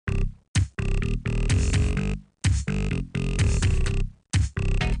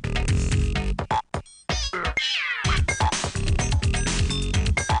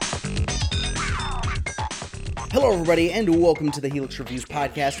Hello everybody, and welcome to the Helix Reviews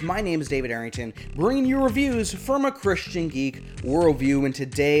podcast. My name is David Arrington, bringing you reviews from a Christian geek worldview, and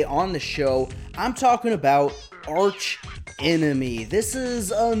today on the show, I'm talking about Arch Enemy. This is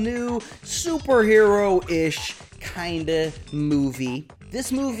a new superhero-ish kind of movie.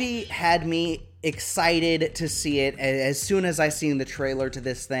 This movie had me excited to see it as soon as I seen the trailer to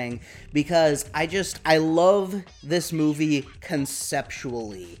this thing, because I love this movie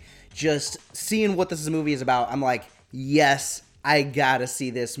conceptually. Just seeing what this movie is about, I'm like, yes, I gotta see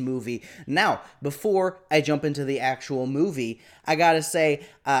this movie. Now, before I jump into the actual movie, I gotta say,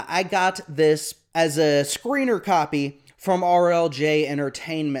 I got this as a screener copy from RLJ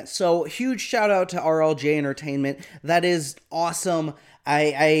Entertainment. So, huge shout out to RLJ Entertainment. That is awesome. I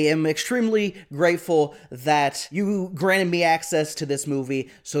am extremely grateful that you granted me access to this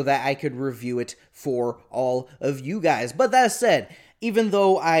movie so that I could review it for all of you guys. But that said, even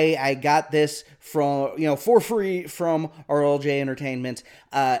though I got this from, for free from RLJ Entertainment,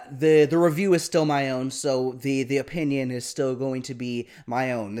 the review is still my own, so the opinion is still going to be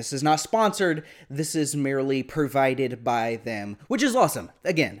my own. This is not sponsored, this is merely provided by them, which is awesome.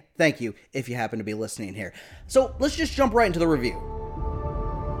 Again, thank you if you happen to be listening here. So let's just jump right into the review.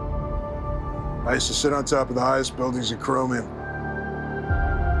 I used to sit on top of the highest buildings in Chromium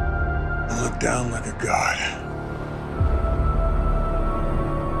and look down like a god.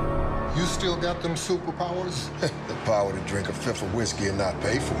 You still got them superpowers? The power to drink a fifth of whiskey and not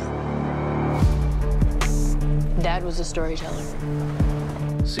pay for it. Dad was a storyteller.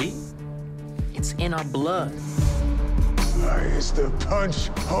 See? It's in our blood. I used to punch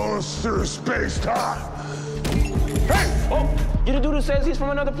holes through space-time. Hey! Oh, you're the dude who says he's from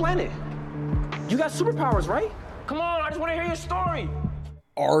another planet. You got superpowers, right? Come on, I just want to hear your story.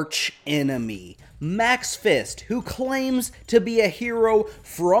 Arch Enemy. Max Fist, who claims to be a hero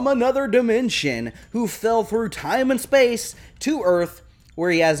from another dimension, who fell through time and space to Earth,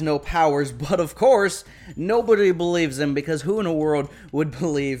 where he has no powers. But of course, nobody believes him, because who in the world would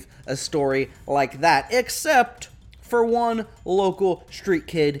believe a story like that? Except for one local street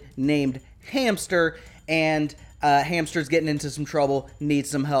kid named Hamster, and Hamster's getting into some trouble, needs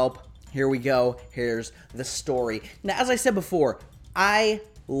some help. Here we go. Here's the story. Now, as I said before, I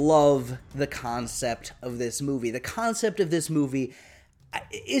love the concept of this movie. The concept of this movie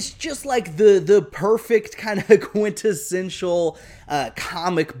is just like the perfect kind of quintessential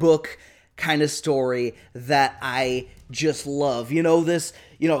comic book kind of story that I just love. It's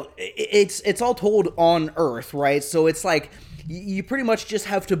all told on Earth, right? So it's like, you pretty much just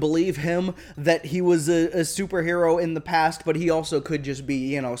have to believe him that he was a superhero in the past, but he also could just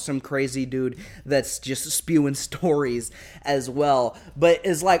be, some crazy dude that's just spewing stories as well. But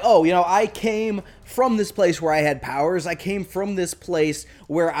it's like, I came from this place where I had powers. I came from this place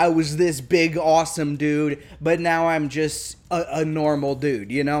where I was this big, awesome dude, but now I'm just a normal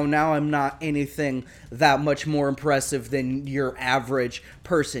dude, Now I'm not anything that much more impressive than your average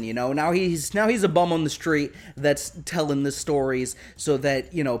person, Now he's a bum on the street that's telling the stories so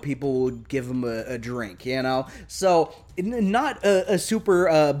that, people would give him a drink, So, not a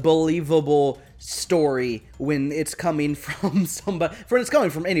super believable story when it's coming from somebody, when it's coming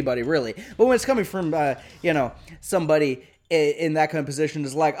from anybody, really. But when it's coming from, somebody in that kind of position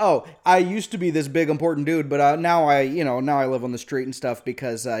is like, oh, I used to be this big important dude, but now I live on the street and stuff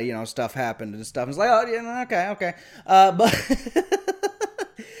because stuff happened and stuff. It's like, oh, yeah, okay. But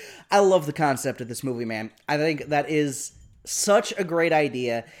I love the concept of this movie, man. I think that is such a great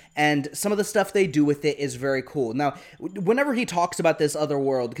idea, and some of the stuff they do with it is very cool. Now, whenever he talks about this other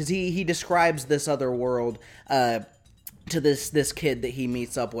world, because he describes this other world to this kid that he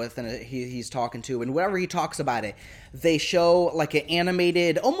meets up with and he's talking to, and whenever he talks about it, they show like an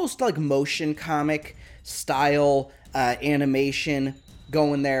animated, almost like motion comic style animation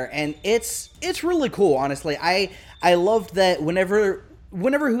going there, and it's really cool, honestly. I loved that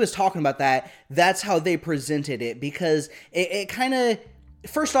whenever he was talking about that, that's how they presented it, because it kind of,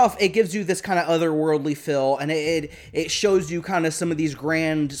 first off, it gives you this kind of otherworldly feel, and it shows you kind of some of these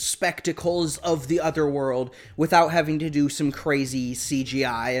grand spectacles of the other world without having to do some crazy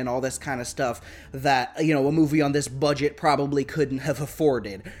CGI and all this kind of stuff that, a movie on this budget probably couldn't have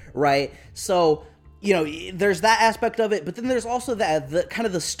afforded, right? So, there's that aspect of it, but then there's also the kind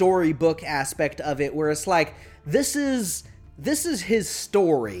of the storybook aspect of it, where it's like, this is his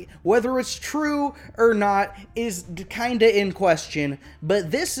story. Whether it's true or not is kind of in question,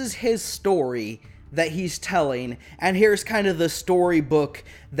 but this is his story that he's telling, and here's kind of the storybook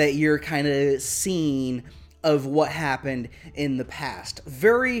that you're kind of seeing of what happened in the past.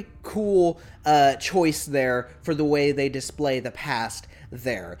 Very cool choice there for the way they display the past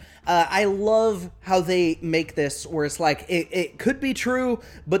there. I love how they make this where it's like it could be true,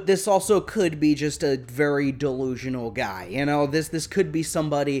 but this also could be just a very delusional guy. You know, this could be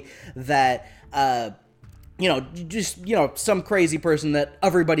somebody that some crazy person that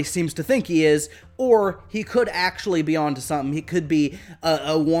everybody seems to think he is, or he could actually be onto something. He could be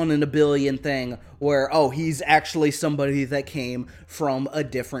a 1 in a billion thing where, he's actually somebody that came from a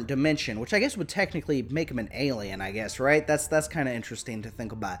different dimension, which I guess would technically make him an alien, I guess, right? That's kind of interesting to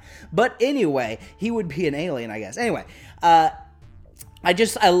think about. But anyway, he would be an alien, I guess. Anyway, I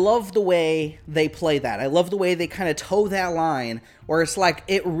love the way they play that. I love the way they kind of toe that line where it's like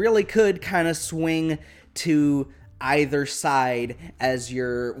it really could kind of swing to either side as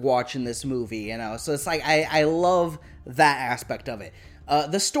you're watching this movie, you know? So it's like, I love that aspect of it.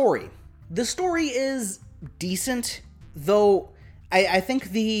 The story is decent, though I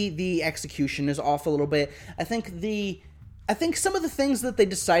think the execution is off a little bit. I think some of the things that they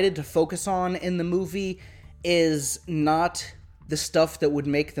decided to focus on in the movie is not the stuff that would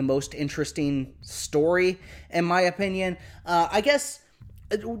make the most interesting story, in my opinion. I guess,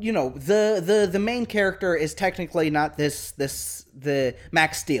 the main character is technically not the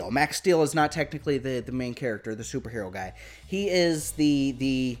Max Steel. Max Steel is not technically the main character, the superhero guy. He is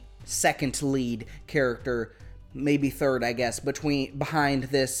the second lead character, maybe third, I guess, behind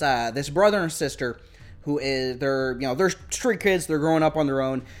this brother and sister who is they're street kids. They're growing up on their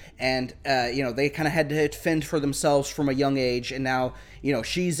own, and they kind of had to fend for themselves from a young age, and now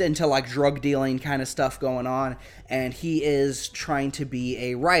she's into like drug dealing kind of stuff going on, and he is trying to be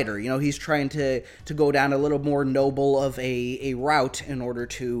a writer. He's trying to go down a little more noble of a route in order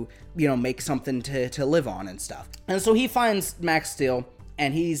to make something to live on and stuff. And so he finds Max Steel,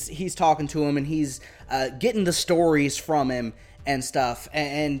 and he's talking to him, and he's getting the stories from him and stuff,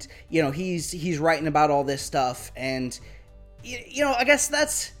 and he's writing about all this stuff, and I guess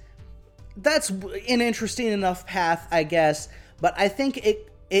that's an interesting enough path, I guess, but I think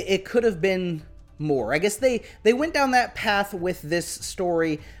it could have been more. I guess they went down that path with this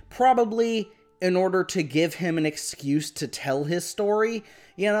story probably in order to give him an excuse to tell his story,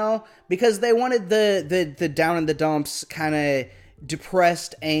 because they wanted the down in the dumps kind of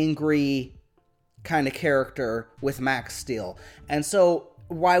depressed, angry kind of character with Max Steel. And so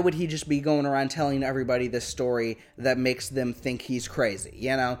why would he just be going around telling everybody this story that makes them think he's crazy,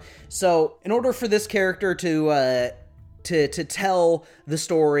 So in order for this character to tell the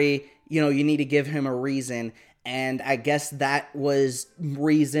story, you need to give him a reason, and I guess that was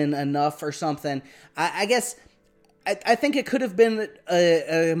reason enough or something. I guess I think it could have been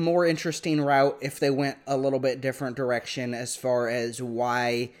a more interesting route if they went a little bit different direction as far as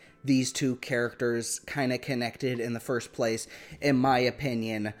why these two characters kind of connected in the first place, in my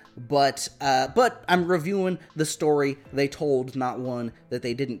opinion. But I'm reviewing the story they told, not one that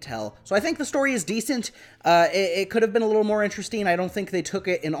they didn't tell. So I think the story is decent. It could have been a little more interesting. I don't think they took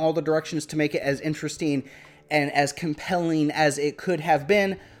it in all the directions to make it as interesting and as compelling as it could have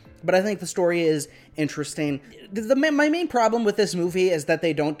been. But I think the story is interesting. My main problem with this movie is that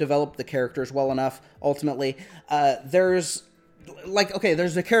they don't develop the characters well enough, ultimately. There's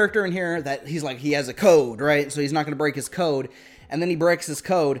a character in here that he has a code, right? So he's not going to break his code. And then he breaks his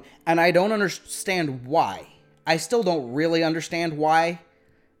code, and I don't understand why. I still don't really understand why.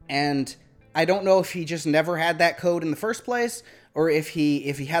 And I don't know if he just never had that code in the first place, or if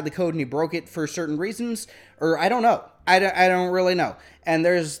he had the code and he broke it for certain reasons, or I don't know. I don't really know. And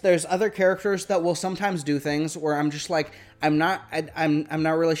there's other characters that will sometimes do things where I'm just like, I'm not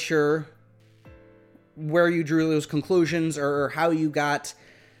really sure where you drew those conclusions or how you got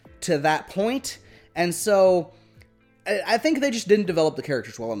to that point. And so I think they just didn't develop the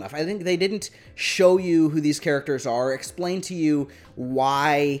characters well enough. I think they didn't show you who these characters are, explain to you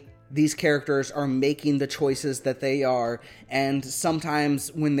why these characters are making the choices that they are. And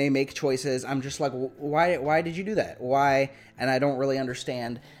sometimes when they make choices, I'm just like, why did you do that? Why? And I don't really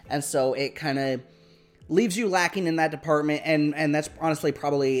understand. And so it kind of leaves you lacking in that department, and that's honestly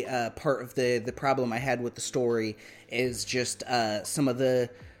probably part of the problem I had with the story, is just some of the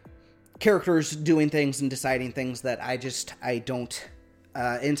characters doing things and deciding things that I don't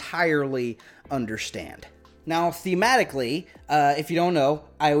entirely understand. Now, thematically, if you don't know,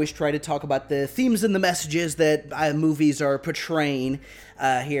 I always try to talk about the themes and the messages that movies are portraying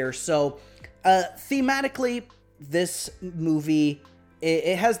here. So, thematically, this movie,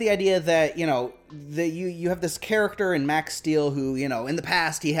 it has the idea that, you have this character in Max Steel who, in the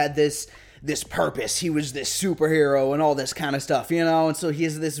past he had this this purpose. He was this superhero and all this kind of stuff, you know? And so he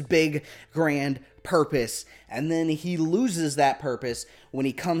has this big, grand purpose. And then he loses that purpose when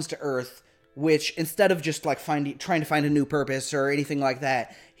he comes to Earth, which instead of just like trying to find a new purpose or anything like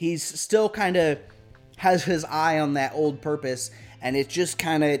that, he's still kind of has his eye on that old purpose, and it just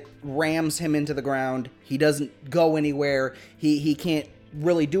kind of rams him into the ground. He doesn't go anywhere. He can't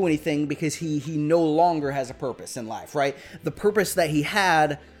really do anything because he no longer has a purpose in life, right? The purpose that he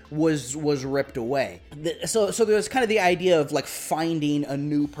had was ripped away. So there's kind of the idea of like finding a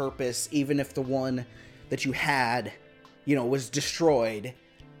new purpose, even if the one that you had, you know, was destroyed.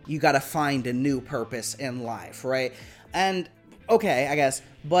 You got to find a new purpose in life, right? And okay, I guess,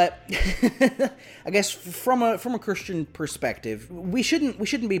 but I guess from a Christian perspective, we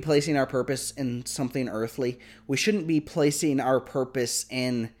shouldn't be placing our purpose in something earthly. We shouldn't be placing our purpose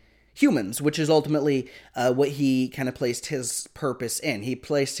in humans, which is ultimately what he kind of placed his purpose in. He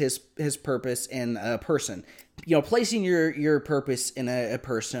placed his purpose in a person. You know, placing your purpose in a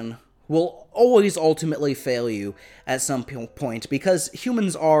person will always ultimately fail you at some point, because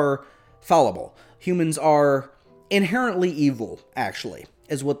humans are fallible. Humans are inherently evil, actually,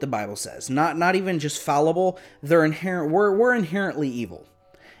 is what the Bible says. Not even just fallible, we're inherently evil.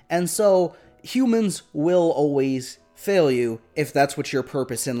 And so humans will always fail you if that's what your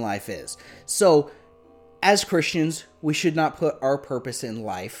purpose in life is. So as Christians, we should not put our purpose in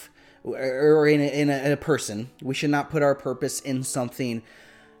life or in a person. We should not put our purpose in something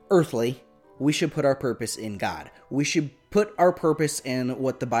earthly. We should put our purpose in God. We should put our purpose in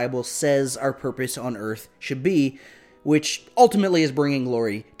what the Bible says our purpose on earth should be, which ultimately is bringing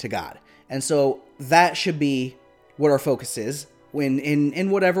glory to God. And so that should be what our focus is when in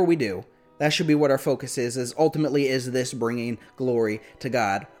whatever we do. That should be what our focus is ultimately, is this bringing glory to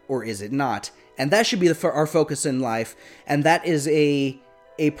God, or is it not? And that should be our focus in life. And that is a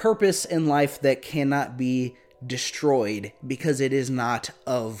purpose in life that cannot be destroyed, because it is not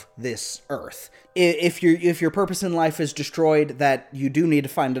of this earth. If your purpose in life is destroyed, that you do need to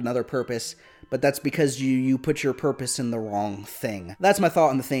find another purpose, but that's because you put your purpose in the wrong thing. That's my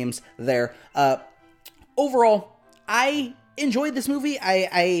thought on the themes there. Overall, I enjoyed this movie.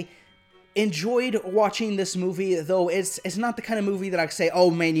 I enjoyed watching this movie, though it's not the kind of movie that I say,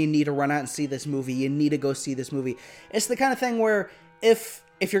 oh man, you need to run out and see this movie. You need to go see this movie. It's the kind of thing where if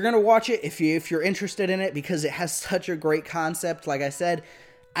you're going to watch it, if you're interested in it, because it has such a great concept, like I said,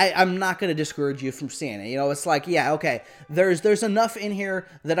 I'm not going to discourage you from seeing it. You know, it's like, yeah, okay, there's enough in here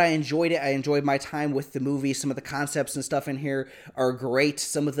that I enjoyed it. I enjoyed my time with the movie. Some of the concepts and stuff in here are great.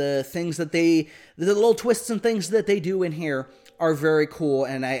 Some of the things that the little twists and things that they do in here are very cool,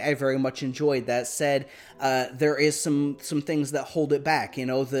 and I very much enjoyed that. Said, there is some things that hold it back. You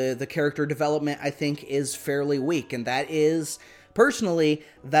know, the character development, I think, is fairly weak, and that is... Personally,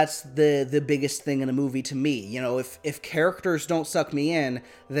 that's the biggest thing in a movie to me. You know, if characters don't suck me in,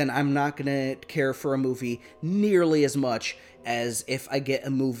 then I'm not going to care for a movie nearly as much as if I get a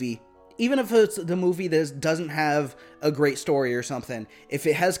movie, even if it's the movie that doesn't have a great story or something. If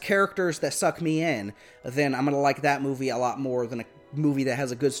it has characters that suck me in, then I'm going to like that movie a lot more than a movie that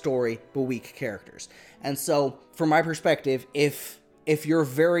has a good story but weak characters. And so, from my perspective, if you're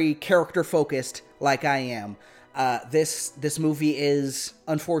very character focused like I am, this movie is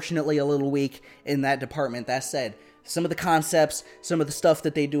unfortunately a little weak in that department. That said, some of the concepts, some of the stuff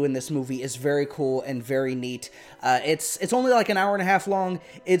that they do in this movie is very cool and very neat. It's only like an hour and a half long.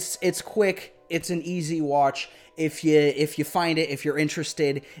 It's quick. It's an easy watch. If you find it, if you're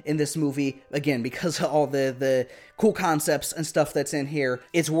interested in this movie, again, because of all the cool concepts and stuff that's in here,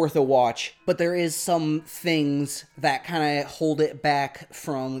 it's worth a watch. But there is some things that kind of hold it back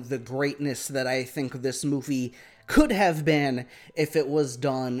from the greatness that I think this movie could have been if it was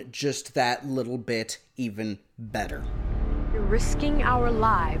done just that little bit even better. You're risking our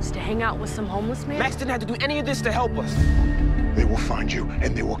lives to hang out with some homeless man? Max didn't have to do any of this to help us. They will find you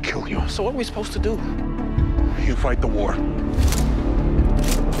and they will kill you. So what are we supposed to do? You fight the war.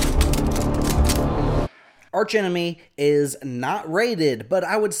 Arch Enemy is not rated, but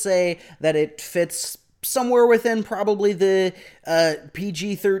I would say that it fits somewhere within probably the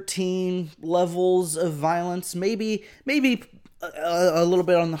PG-13 levels of violence. Maybe a little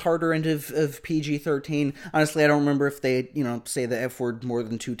bit on the harder end of PG-13. Honestly, I don't remember if they, say the F word more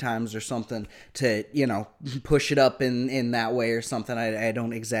than 2 times or something to, push it up in that way or something. I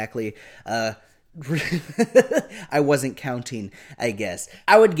don't exactly... I wasn't counting, I guess.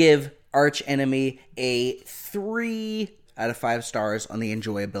 I would give Arch Enemy a 3 out of 5 stars on the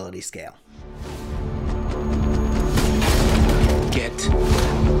enjoyability scale. Get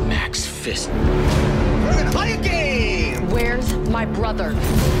Max Fist. Where's my brother?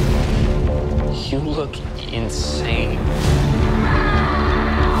 You look insane.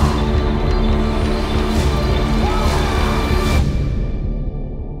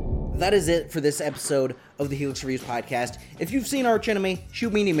 That is it for this episode of the Helix Reviews Podcast. If you've seen Arch Enemy,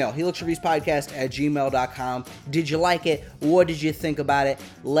 shoot me an email, helixreviewspodcast@gmail.com. Did you like it? What did you think about it?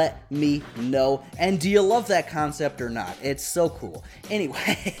 Let me know. And do you love that concept or not? It's so cool.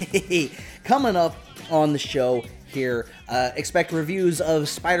 Anyway, coming up on the show here, expect reviews of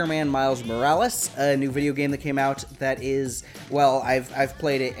Spider-Man Miles Morales, a new video game that came out that is, well, I've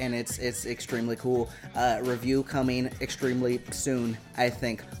played it and it's extremely cool. Review coming extremely soon, I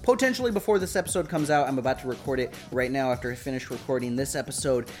think. Potentially before this episode comes out. I'm about to record it right now after I finish recording this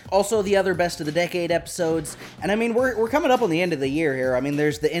episode. Also, the other Best of the Decade episodes. And I mean, we're coming up on the end of the year here. I mean,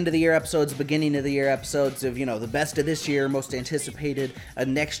 there's the end of the year episodes, beginning of the year episodes of, the best of this year, most anticipated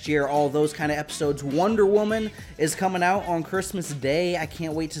next year, all those kind of episodes. Wonder Woman is coming out on Christmas Day. I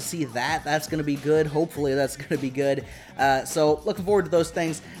can't wait to see that. That's going to be good. Hopefully that's going to be good. So looking forward to those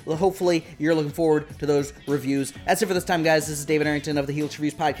things. Hopefully you're looking forward to those reviews. That's it for this time, guys. This is David Arrington of the Helix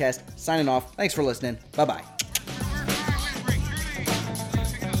Reviews Podcast, signing off. Thanks for listening. Bye-bye.